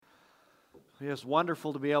It's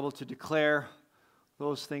wonderful to be able to declare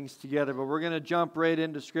those things together, but we're going to jump right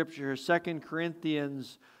into Scripture here. 2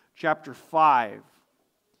 Corinthians chapter 5.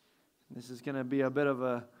 This is going to be a bit of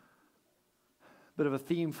a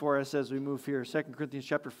theme for us as we move here. 2 Corinthians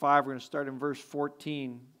chapter 5, we're going to start in verse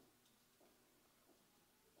 14.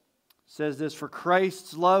 It says this, "For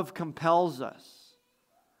Christ's love compels us,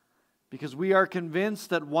 because we are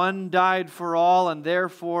convinced that one died for all, and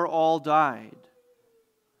therefore all died.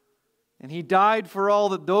 And He died for all,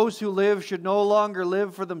 that those who live should no longer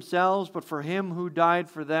live for themselves, but for Him who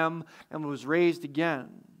died for them and was raised again.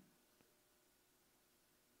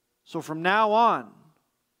 So from now on,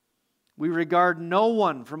 we regard no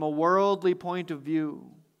one from a worldly point of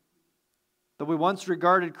view. Though we once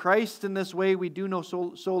regarded Christ in this way, we do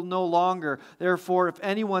so no longer. Therefore, if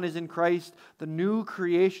anyone is in Christ, the new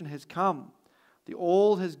creation has come. The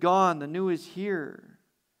old has gone, the new is here.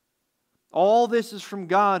 All this is from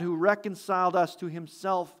God, who reconciled us to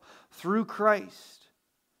Himself through Christ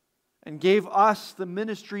and gave us the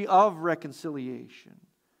ministry of reconciliation.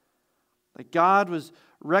 That God was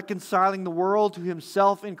reconciling the world to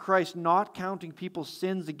Himself in Christ, not counting people's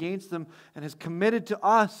sins against them, and has committed to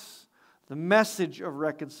us the message of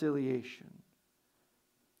reconciliation.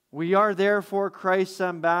 We are therefore Christ's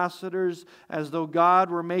ambassadors, as though God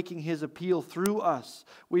were making His appeal through us.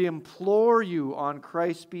 We implore you on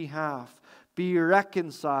Christ's behalf, be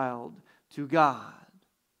reconciled to God."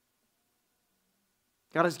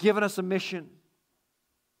 God has given us a mission.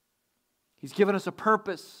 He's given us a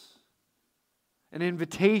purpose, an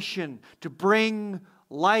invitation to bring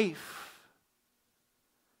life,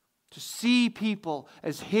 to see people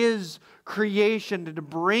as His creation, and to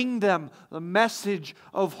bring them the message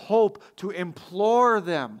of hope, to implore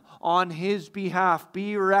them on His behalf,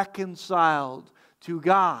 be reconciled to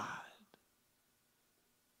God.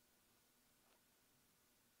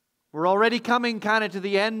 We're already coming kind of to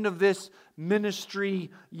the end of this ministry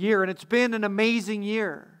year, and it's been an amazing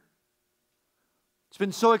year. It's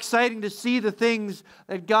been so exciting to see the things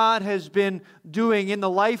that God has been doing in the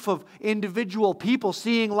life of individual people,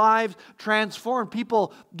 seeing lives transformed,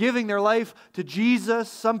 people giving their life to Jesus,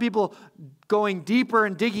 some people going deeper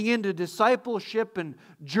and digging into discipleship and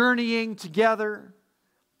journeying together,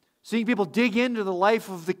 seeing people dig into the life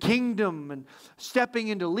of the kingdom and stepping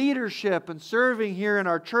into leadership and serving here in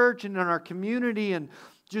our church and in our community, and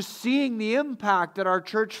just seeing the impact that our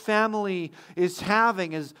church family is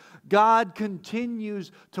having as God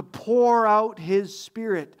continues to pour out His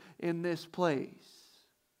Spirit in this place.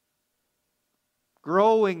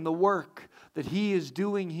 Growing the work that He is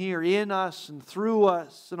doing here in us and through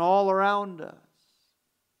us and all around us.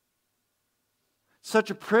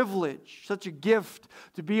 Such a privilege, such a gift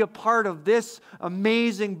to be a part of this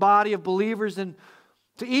amazing body of believers and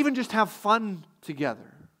to even just have fun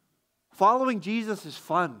together. Following Jesus is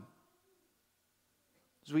fun.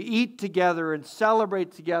 As we eat together and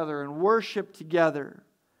celebrate together and worship together.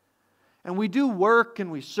 And we do work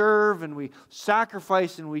and we serve and we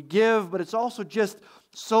sacrifice and we give, but it's also just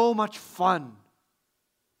so much fun.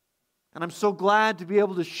 And I'm so glad to be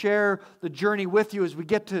able to share the journey with you as we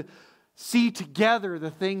get to see together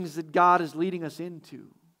the things that God is leading us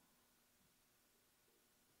into.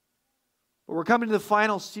 But we're coming to the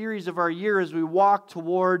final series of our year as we walk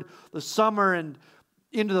toward the summer and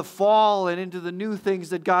into the fall and into the new things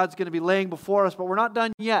that God's going to be laying before us. But we're not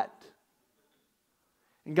done yet.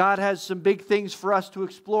 And God has some big things for us to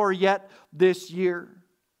explore yet this year.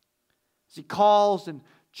 As He calls and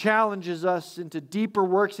challenges us into deeper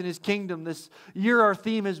works in His kingdom. This year our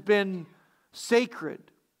theme has been sacred.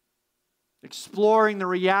 Exploring the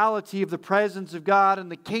reality of the presence of God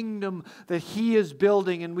and the kingdom that He is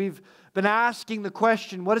building. And we've been asking the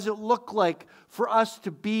question, what does it look like for us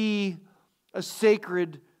to be a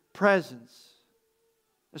sacred presence?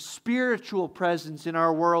 A spiritual presence in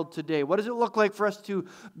our world today. What does it look like for us to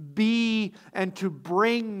be and to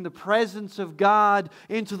bring the presence of God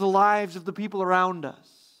into the lives of the people around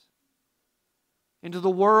us? Into the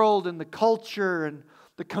world and the culture and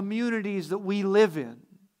the communities that we live in?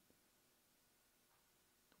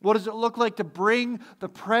 What does it look like to bring the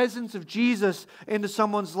presence of Jesus into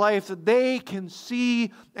someone's life that they can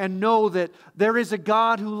see and know that there is a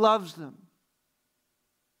God who loves them,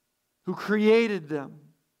 who created them,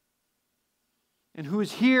 and who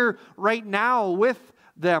is here right now with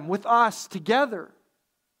them, with us together?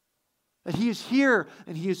 That He is here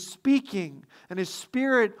and He is speaking and His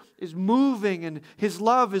Spirit is moving and His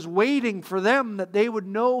love is waiting for them that they would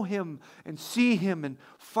know Him and see Him and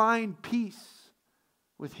find peace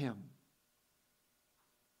with Him.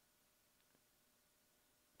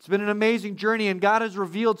 It's been an amazing journey, and God has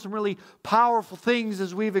revealed some really powerful things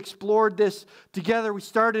as we've explored this together. We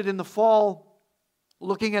started in the fall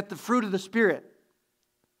looking at the fruit of the Spirit,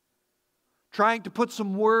 trying to put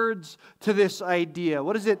some words to this idea.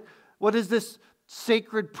 What does this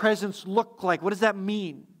sacred presence look like? What does that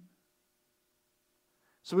mean?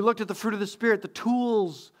 So we looked at the fruit of the Spirit, the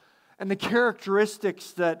tools and the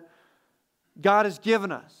characteristics that God has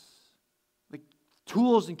given us.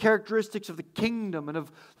 Tools and characteristics of the kingdom and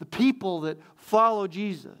of the people that follow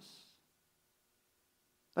Jesus.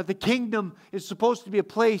 That the kingdom is supposed to be a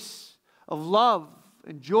place of love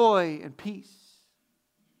and joy and peace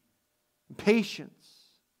and patience.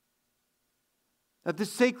 That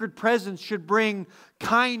this sacred presence should bring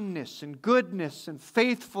kindness and goodness and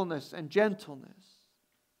faithfulness and gentleness.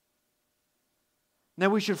 And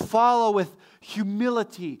that we should follow with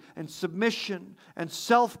humility and submission and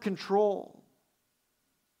self-control.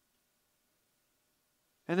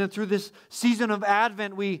 And then through this season of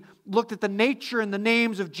Advent, we looked at the nature and the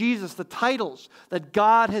names of Jesus, the titles that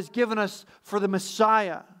God has given us for the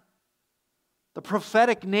Messiah. The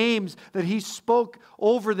prophetic names that He spoke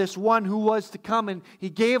over this one who was to come. And He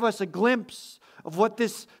gave us a glimpse of what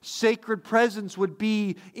this sacred presence would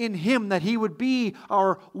be in Him. That He would be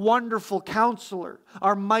our wonderful Counselor,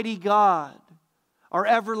 our mighty God, our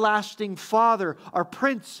everlasting Father, our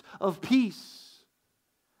Prince of Peace.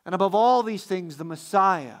 And above all these things, the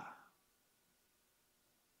Messiah.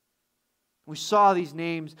 We saw these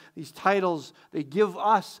names, these titles, they give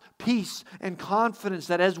us peace and confidence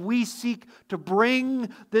that as we seek to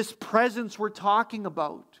bring this presence we're talking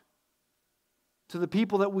about to the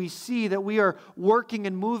people that we see, that we are working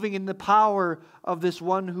and moving in the power of this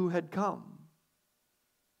one who had come.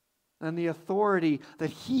 And the authority that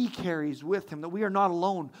He carries with Him, that we are not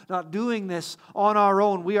alone, not doing this on our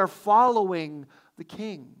own. We are following the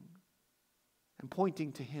King and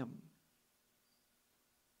pointing to Him.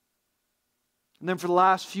 And then for the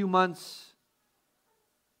last few months,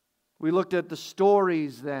 we looked at the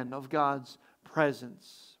stories then of God's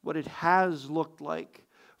presence, what it has looked like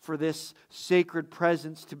for this sacred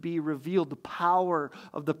presence to be revealed, the power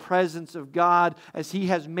of the presence of God as He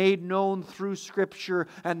has made known through Scripture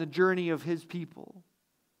and the journey of His people.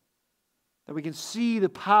 That we can see the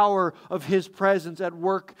power of His presence at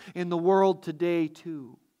work in the world today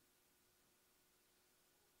too.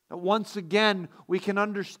 That once again we can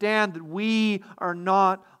understand that we are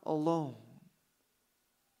not alone.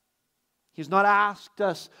 He's not asked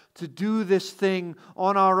us to do this thing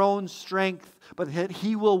on our own strength, but that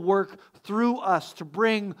He will work through us to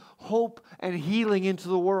bring hope and healing into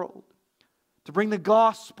the world, to bring the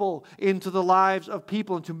gospel into the lives of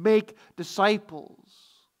people and to make disciples.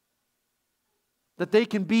 That they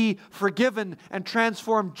can be forgiven and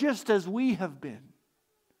transformed just as we have been.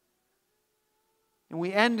 And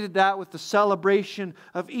we ended that with the celebration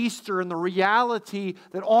of Easter and the reality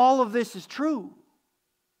that all of this is true.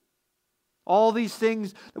 All these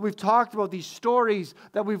things that we've talked about, these stories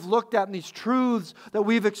that we've looked at, and these truths that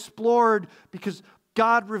we've explored, because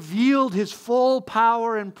God revealed His full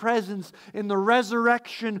power and presence in the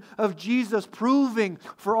resurrection of Jesus, proving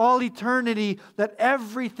for all eternity that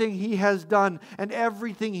everything He has done and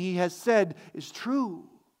everything He has said is true.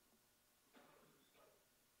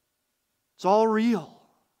 It's all real.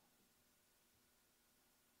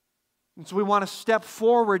 And so we want to step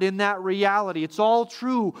forward in that reality. It's all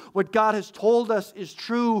true. What God has told us is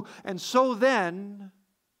true. And so then,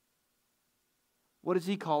 what is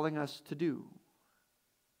He calling us to do?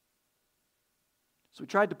 So we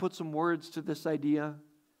tried to put some words to this idea.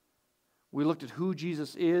 We looked at who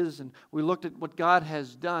Jesus is, and we looked at what God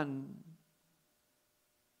has done.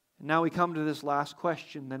 And now we come to this last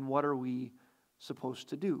question, then what are we supposed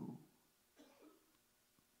to do?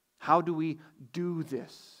 How do we do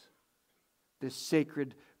this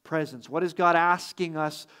sacred presence? What is God asking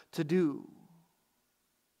us to do?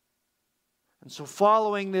 And so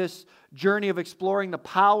following this journey of exploring the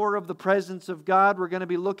power of the presence of God, we're going to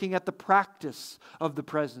be looking at the practice of the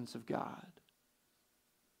presence of God.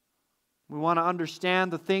 We want to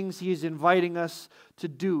understand the things He is inviting us to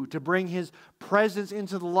do, to bring His presence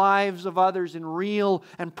into the lives of others in real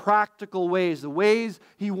and practical ways, the ways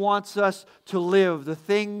He wants us to live, the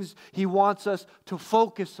things He wants us to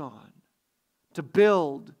focus on, to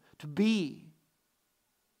build, to be.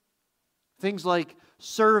 Things like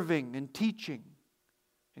serving and teaching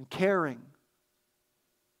and caring,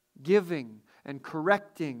 giving and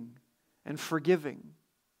correcting and forgiving.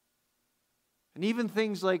 And even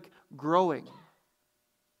things like growing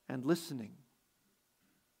and listening.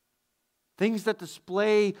 Things that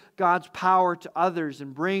display God's power to others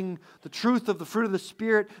and bring the truth of the fruit of the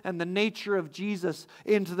Spirit and the nature of Jesus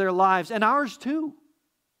into their lives, and ours too.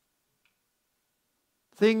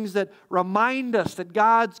 Things that remind us that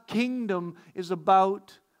God's kingdom is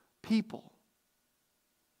about people.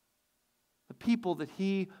 The people that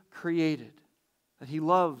He created, that He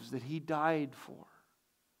loves, that He died for.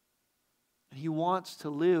 And He wants to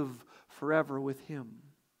live forever with Him.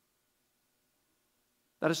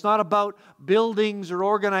 That it's not about buildings or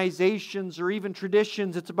organizations or even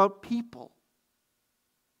traditions. It's about people.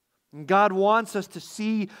 And God wants us to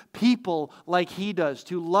see people like He does,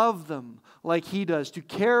 to love them like He does, to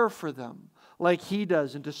care for them like He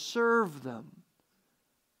does, and to serve them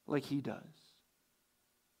like He does.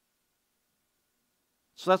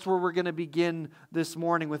 So that's where we're going to begin this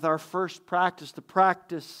morning with our first practice, the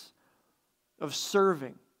practice of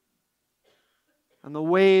serving. And the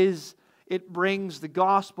ways it brings the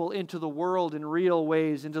gospel into the world in real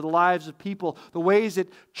ways, into the lives of people, the ways it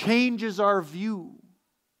changes our view,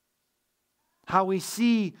 how we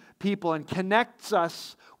see people, and connects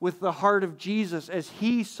us with the heart of Jesus as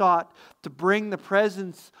He sought to bring the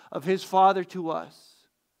presence of His Father to us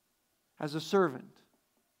as a servant.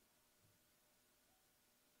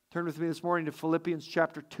 Turn with me this morning to Philippians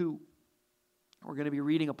chapter 2. We're going to be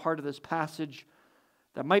reading a part of this passage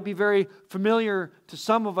that might be very familiar to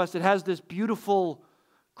some of us. It has this beautiful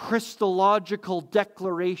Christological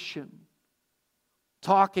declaration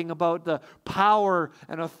talking about the power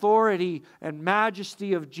and authority and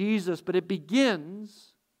majesty of Jesus, but it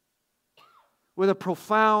begins with a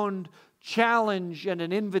profound challenge and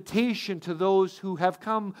an invitation to those who have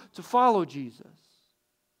come to follow Jesus.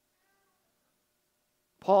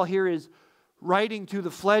 Paul here is writing to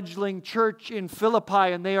the fledgling church in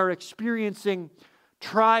Philippi, and they are experiencing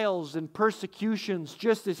trials and persecutions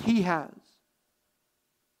just as he has.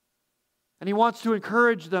 And he wants to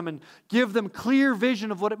encourage them and give them clear vision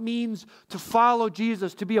of what it means to follow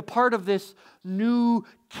Jesus, to be a part of this new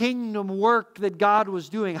kingdom work that God was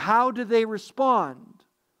doing. How did they respond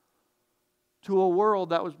to a world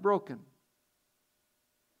that was broken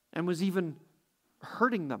and was even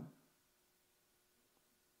hurting them?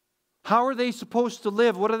 How are they supposed to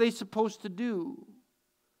live? What are they supposed to do?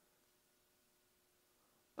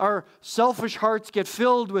 Our selfish hearts get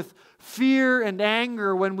filled with fear and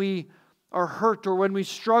anger when we are hurt or when we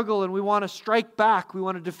struggle and we want to strike back. We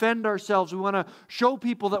want to defend ourselves. We want to show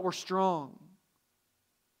people that we're strong.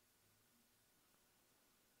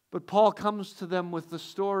 But Paul comes to them with the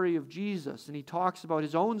story of Jesus, and he talks about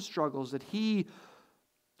his own struggles, that he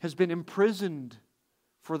has been imprisoned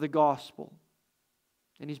for the gospel,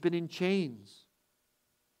 and he's been in chains,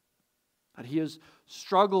 that he has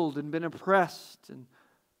struggled and been oppressed. And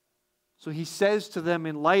so he says to them,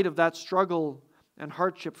 in light of that struggle and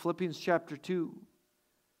hardship, Philippians chapter 2,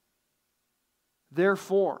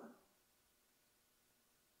 therefore,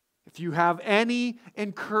 if you have any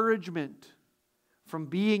encouragement from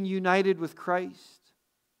being united with Christ,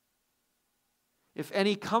 if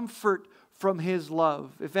any comfort from His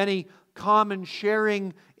love, if any common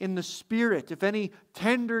sharing in the Spirit, if any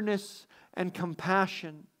tenderness and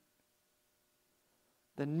compassion,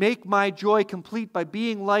 then make my joy complete by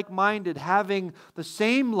being like-minded, having the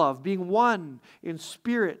same love, being one in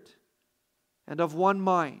spirit and of one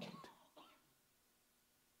mind.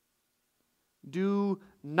 Do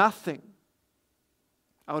nothing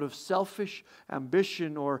out of selfish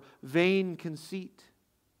ambition or vain conceit.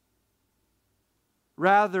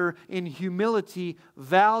 Rather, in humility,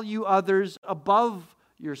 value others above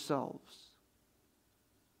yourselves,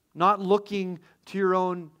 not looking to your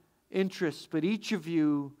own interests, but each of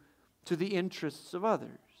you to the interests of others.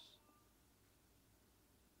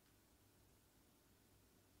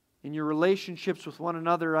 In your relationships with one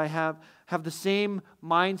another, I have the same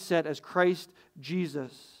mindset as Christ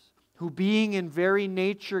Jesus, who being in very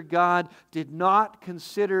nature God, did not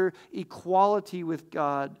consider equality with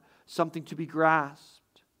God something to be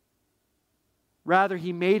grasped. Rather,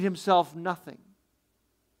 He made Himself nothing,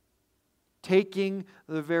 taking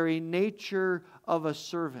the very nature of a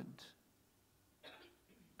servant,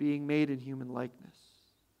 being made in human likeness.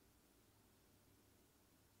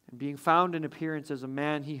 And being found in appearance as a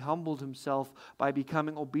man, He humbled Himself by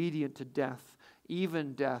becoming obedient to death,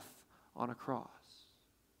 even death on a cross.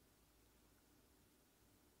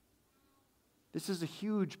 This is a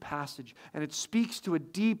huge passage, and it speaks to a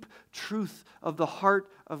deep truth of the heart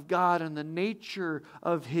of God and the nature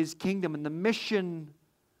of His kingdom and the mission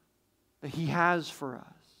that He has for us.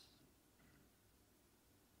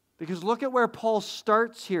 Because look at where Paul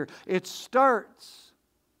starts here. It starts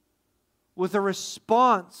with a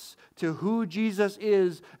response to who Jesus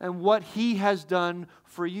is and what He has done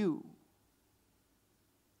for you.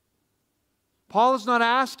 Paul is not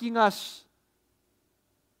asking us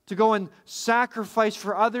to go and sacrifice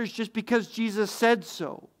for others just because Jesus said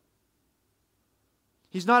so.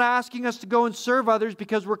 He's not asking us to go and serve others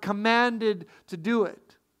because we're commanded to do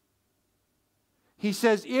it. He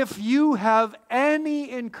says, if you have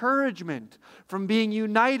any encouragement from being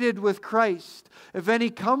united with Christ, if any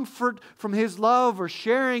comfort from His love or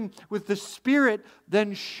sharing with the Spirit,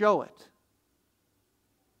 then show it.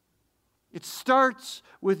 It starts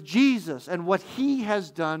with Jesus and what He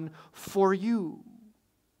has done for you.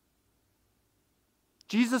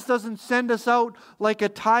 Jesus doesn't send us out like a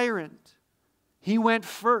tyrant. He went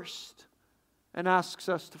first and asks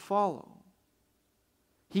us to follow.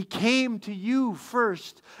 He came to you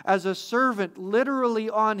first as a servant, literally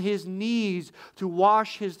on His knees to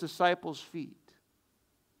wash His disciples' feet.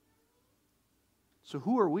 So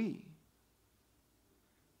who are we?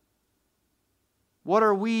 What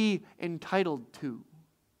are we entitled to?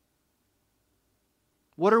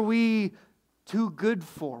 What are we too good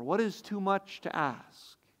for? What is too much to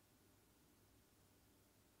ask?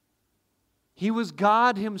 He was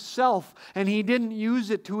God Himself, and He didn't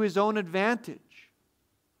use it to His own advantage.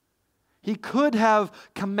 He could have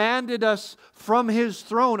commanded us from His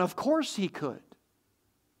throne. Of course He could.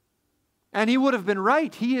 And He would have been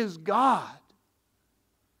right. He is God.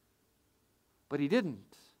 But He didn't.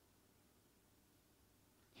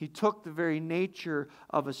 He took the very nature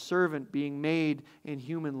of a servant being made in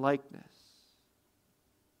human likeness.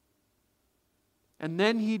 And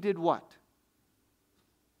then He did what?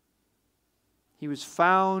 He was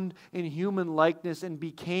found in human likeness and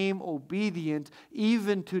became obedient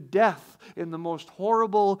even to death in the most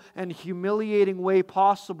horrible and humiliating way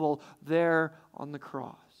possible there on the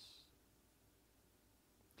cross.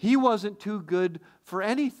 He wasn't too good for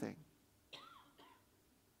anything.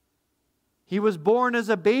 He was born as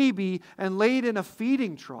a baby and laid in a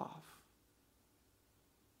feeding trough.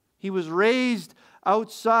 He was raised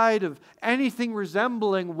outside of anything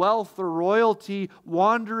resembling wealth or royalty,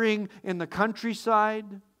 wandering in the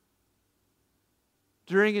countryside.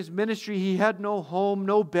 During His ministry, He had no home,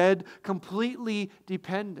 no bed, completely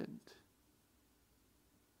dependent.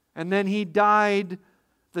 And then He died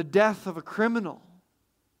the death of a criminal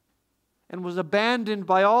and was abandoned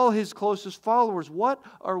by all His closest followers. What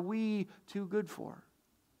are we too good for?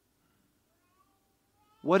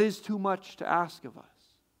 What is too much to ask of us?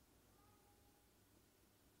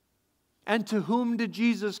 And to whom did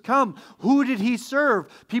Jesus come? Who did He serve?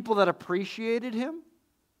 People that appreciated Him?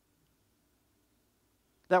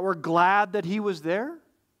 That were glad that He was there?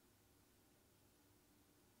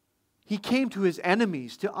 He came to His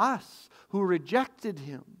enemies, to us, who rejected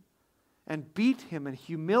Him and beat Him and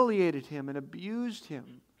humiliated Him and abused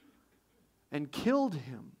Him and killed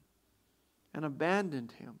Him and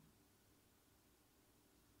abandoned Him.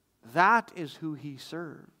 That is who He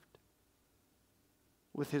served.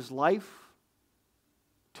 With His life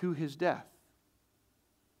to His death.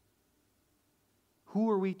 Who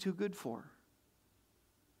are we too good for?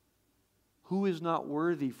 Who is not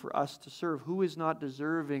worthy for us to serve? Who is not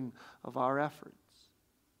deserving of our efforts?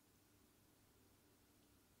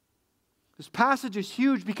 This passage is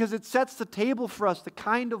huge because it sets the table for us, the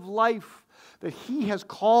kind of life that He has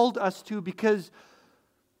called us to, because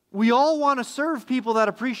we all want to serve people that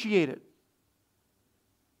appreciate it,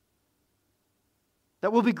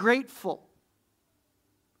 that will be grateful,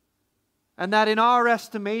 and that in our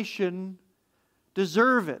estimation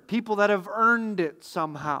deserve it. People that have earned it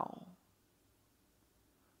somehow,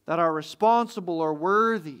 that are responsible or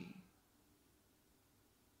worthy.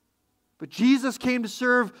 But Jesus came to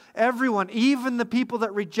serve everyone, even the people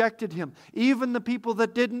that rejected Him, even the people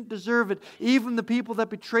that didn't deserve it, even the people that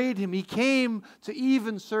betrayed Him. He came to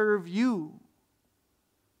even serve you,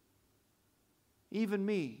 even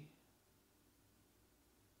me.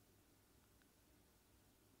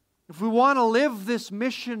 If we want to live this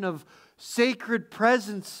mission of sacred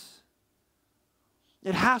presence,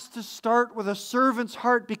 it has to start with a servant's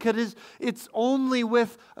heart, because it's only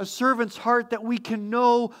with a servant's heart that we can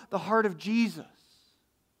know the heart of Jesus.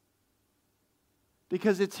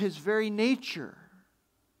 Because it's His very nature.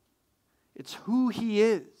 It's who He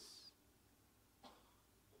is.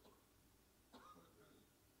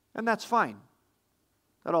 And that's fine.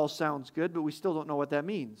 That all sounds good, but we still don't know what that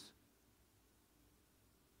means.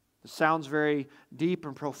 It sounds very deep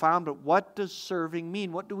and profound, but what does serving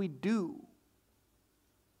mean? What do we do?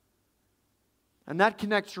 And that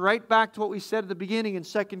connects right back to what we said at the beginning in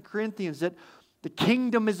 2 Corinthians, that The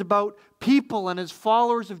kingdom is about people, and as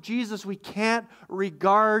followers of Jesus, we can't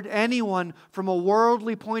regard anyone from a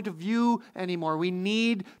worldly point of view anymore. We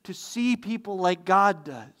need to see people like God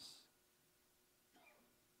does.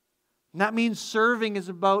 And that means serving is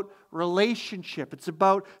about relationship. It's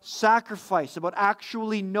about sacrifice, about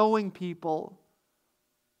actually knowing people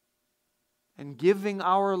and giving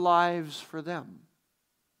our lives for them.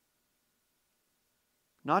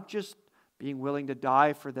 Not just being willing to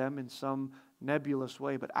die for them in some nebulous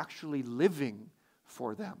way, but actually living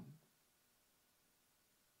for them.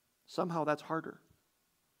 Somehow that's harder.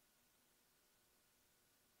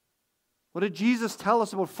 What did Jesus tell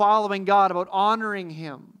us about following God, about honoring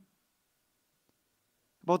Him?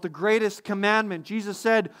 About the greatest commandment? Jesus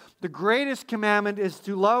said, the greatest commandment is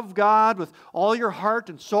to love God with all your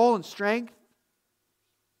heart and soul and strength.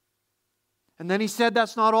 And then He said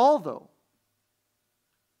that's not all, though.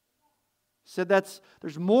 He said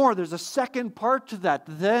there's more. There's a second part to that.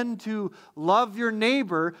 Then to love your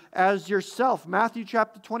neighbor as yourself. Matthew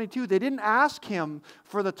chapter 22. They didn't ask Him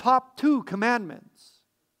for the top 2 commandments.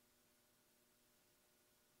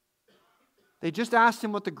 They just asked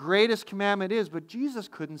Him what the greatest commandment is, but Jesus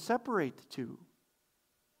couldn't separate the 2.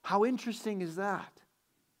 How interesting is that?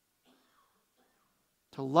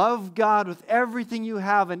 To love God with everything you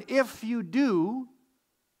have, and if you do,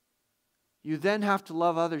 you then have to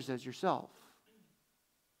love others as yourself.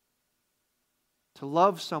 To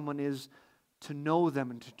love someone is to know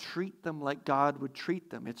them and to treat them like God would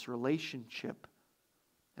treat them. It's relationship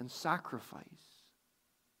and sacrifice.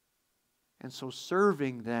 And so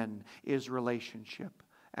serving then is relationship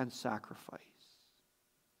and sacrifice.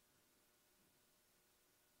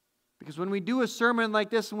 Because when we do a sermon like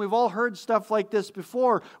this, and we've all heard stuff like this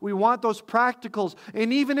before, we want those practicals.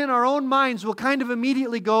 And even in our own minds, we'll kind of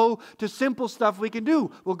immediately go to simple stuff we can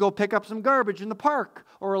do. We'll go pick up some garbage in the park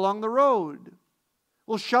or along the road.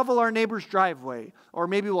 We'll shovel our neighbor's driveway. Or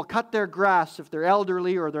maybe we'll cut their grass if they're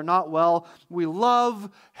elderly or they're not well. We love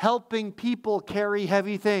helping people carry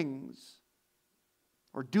heavy things.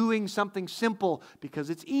 Or doing something simple because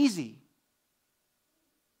it's easy.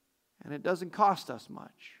 And it doesn't cost us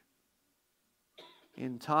much.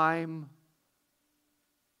 In time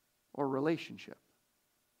or relationship.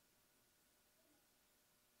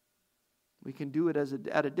 We can do it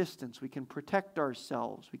at a distance. We can protect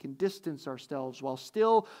ourselves. We can distance ourselves while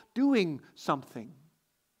still doing something.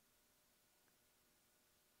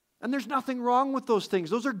 And there's nothing wrong with those things.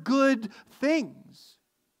 Those are good things.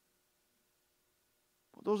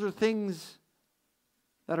 Those are things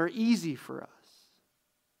that are easy for us.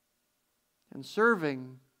 And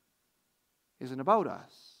serving isn't about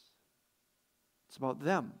us. It's about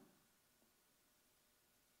them.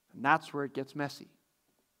 And that's where it gets messy.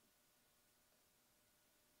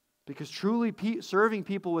 Because truly serving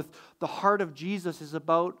people with the heart of Jesus is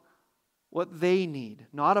about what they need,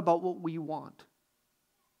 not about what we want.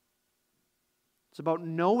 It's about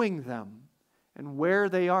knowing them and where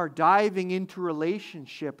they are, diving into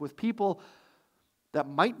relationship with people that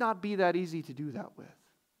might not be that easy to do that with.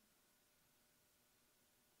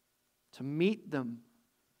 To meet them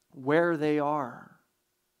where they are.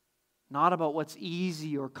 Not about what's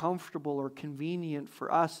easy or comfortable or convenient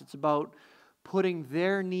for us. It's about putting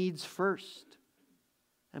their needs first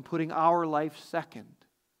and putting our life second.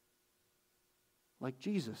 Like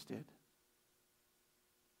Jesus did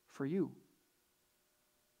for you.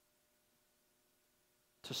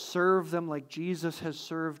 To serve them like Jesus has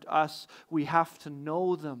served us, we have to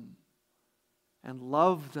know them and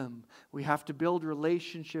love them. We have to build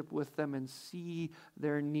relationship with them and see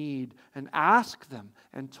their need and ask them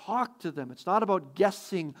and talk to them. It's not about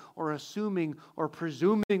guessing or assuming or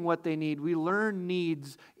presuming what they need. We learn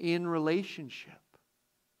needs in relationship.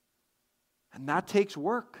 And that takes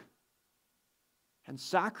work and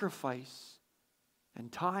sacrifice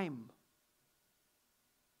and time.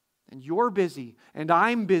 And you're busy, and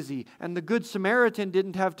I'm busy, and the Good Samaritan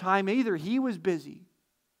didn't have time either. He was busy.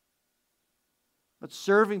 But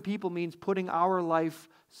serving people means putting our life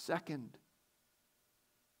second.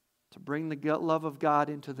 To bring the love of God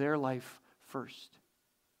into their life first.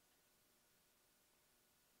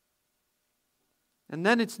 And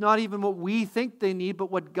then it's not even what we think they need,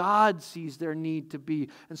 but what God sees their need to be.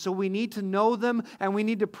 And so we need to know them, and we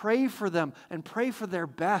need to pray for them, and pray for their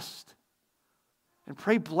best. And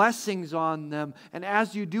pray blessings on them. And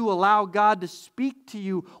as you do, allow God to speak to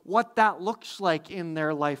you what that looks like in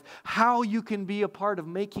their life. How you can be a part of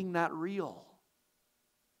making that real.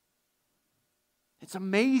 It's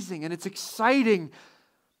amazing and it's exciting.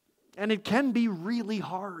 And it can be really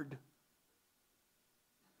hard.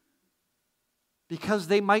 Because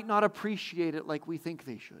they might not appreciate it like we think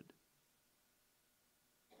they should.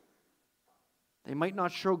 They might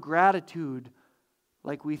not show gratitude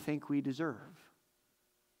like we think we deserve.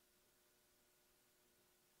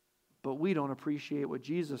 But we don't appreciate what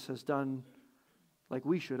Jesus has done like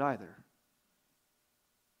we should either.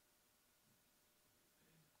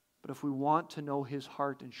 But if we want to know His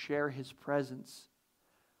heart and share His presence,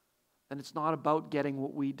 then it's not about getting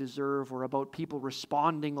what we deserve or about people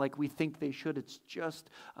responding like we think they should. It's just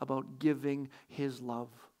about giving His love,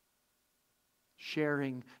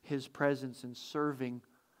 sharing His presence, and serving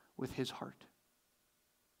with His heart.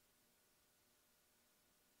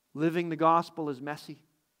 Living the gospel is messy.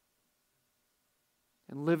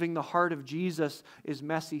 And living the heart of Jesus is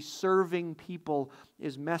messy. Serving people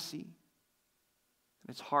is messy. And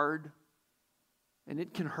it's hard. And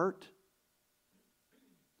it can hurt.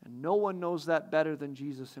 And no one knows that better than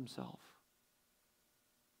Jesus Himself.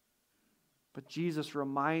 But Jesus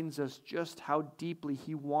reminds us just how deeply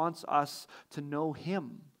He wants us to know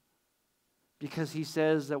Him. Because He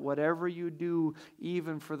says that whatever you do,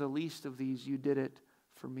 even for the least of these, you did it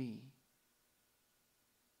for me.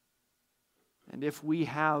 And if we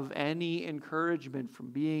have any encouragement from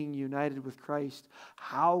being united with Christ,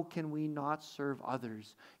 how can we not serve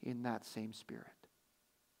others in that same spirit?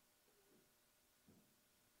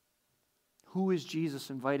 Who is Jesus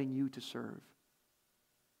inviting you to serve?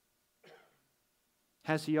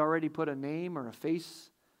 Has He already put a name or a face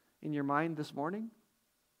in your mind this morning?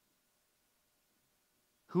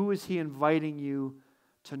 Who is He inviting you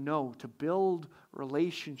to know, to build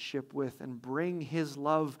relationship with, and bring His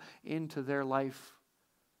love into their life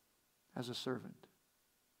as a servant?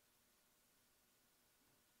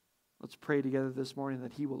 Let's pray together this morning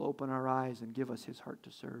that He will open our eyes and give us His heart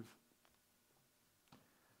to serve.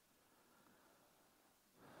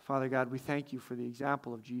 Father God, we thank You for the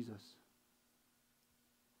example of Jesus.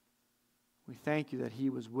 We thank You that He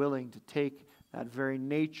was willing to take that very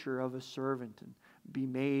nature of a servant and be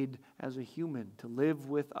made as a human, to live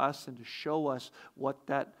with us and to show us what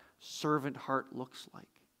that servant heart looks like.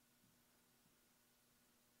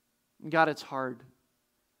 And God, it's hard.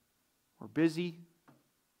 We're busy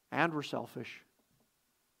and we're selfish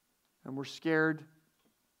and we're scared,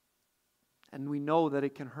 and we know that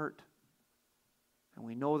it can hurt, and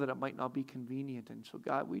we know that it might not be convenient. And so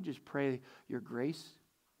God, we just pray Your grace,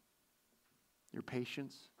 Your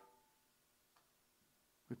patience.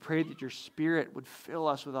 We pray that Your Spirit would fill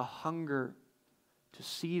us with a hunger to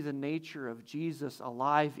see the nature of Jesus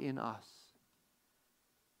alive in us,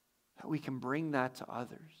 that we can bring that to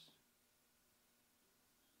others,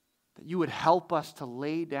 that You would help us to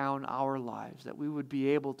lay down our lives, that we would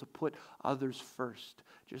be able to put others first,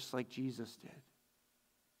 just like Jesus did,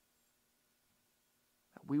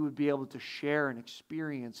 that we would be able to share and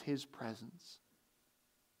experience His presence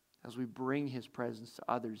as we bring His presence to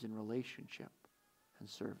others in relationship and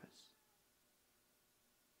service.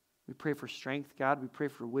 We pray for strength, God. We pray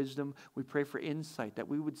for wisdom. We pray for insight, that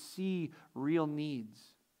we would see real needs.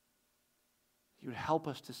 You would help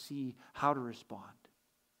us to see how to respond.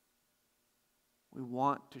 We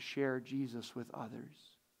want to share Jesus with others.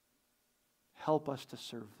 Help us to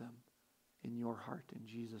serve them in Your heart. In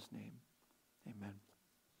Jesus' name, amen.